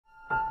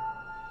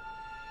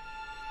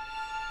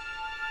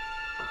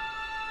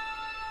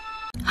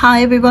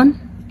Hi everyone.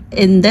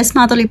 In this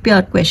math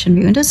Olympiad question,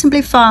 we're going to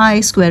simplify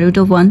square root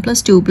of 1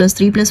 plus 2 plus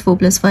 3 plus 4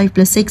 plus 5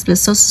 plus 6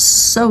 plus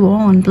so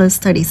on plus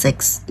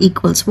 36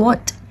 equals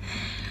what?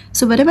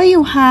 So whenever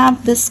you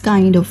have this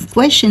kind of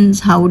questions,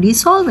 how would you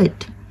solve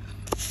it?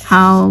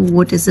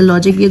 What is the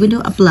logic we're going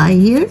to apply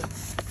here?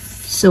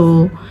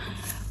 So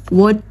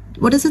what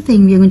is the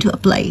thing we're going to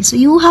apply? So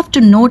you have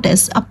to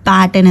notice a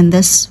pattern in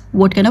this.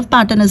 What kind of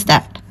pattern is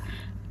that?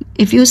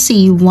 If you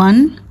see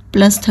 1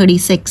 plus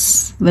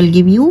 36 will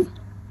give you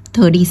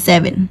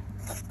 37.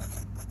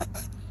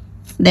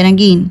 Then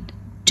again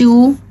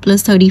 2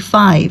 plus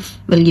 35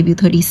 will give you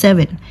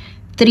 37.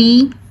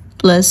 3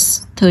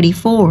 plus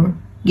 34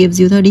 gives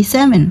you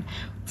 37.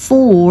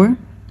 4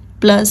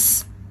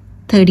 plus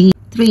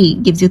 33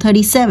 gives you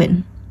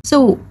 37.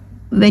 So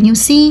when you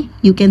see,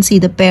 you can see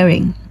the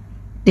pairing.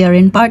 They are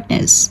in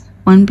partners.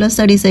 1 plus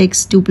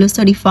 36, 2 plus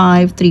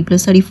 35, 3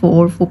 plus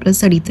 34, 4 plus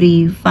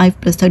 33,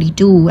 5 plus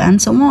 32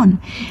 and so on.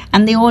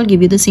 And they all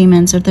give you the same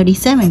answer,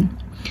 37.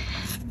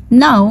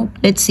 Now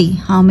let's see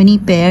how many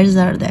pairs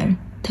are there.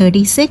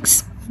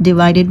 36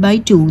 divided by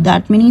 2,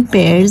 that many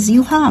pairs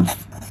you have.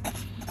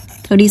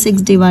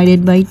 36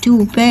 divided by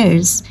 2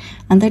 pairs,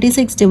 and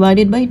 36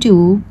 divided by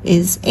 2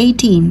 is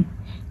 18.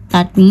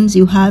 That means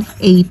you have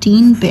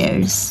 18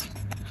 pairs.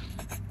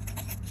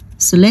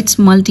 So let's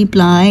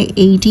multiply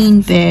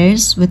 18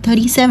 pairs with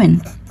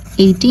 37.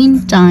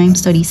 18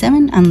 times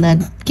 37, and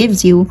that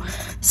gives you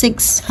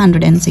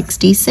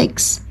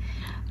 666.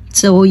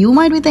 So you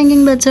might be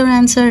thinking that's your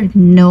answer.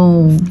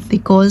 No,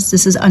 because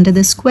this is under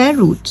the square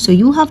root. So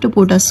you have to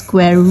put a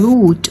square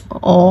root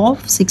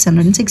of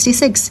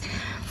 666.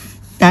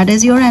 That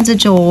is your answer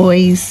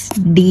choice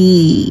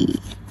D.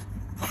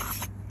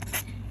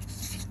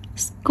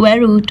 Square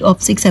root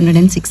of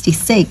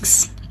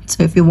 666.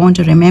 So if you want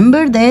to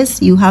remember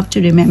this, you have to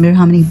remember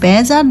how many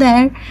pairs are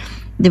there.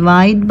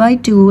 Divide by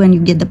 2 and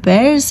you get the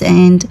pairs.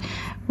 And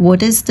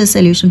what is the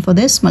solution for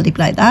this?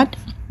 Multiply that.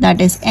 That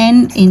is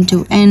n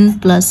into n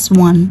plus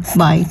 1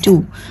 by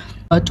 2.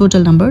 A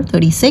total number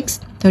 36.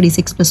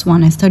 36 plus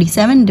 1 is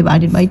 37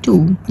 divided by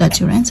 2. That's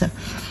your answer.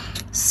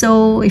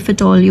 So if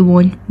at all you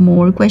want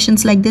more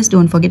questions like this,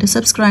 don't forget to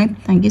subscribe.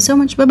 Thank you so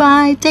much.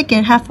 Bye-bye. Take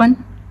care. Have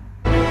fun.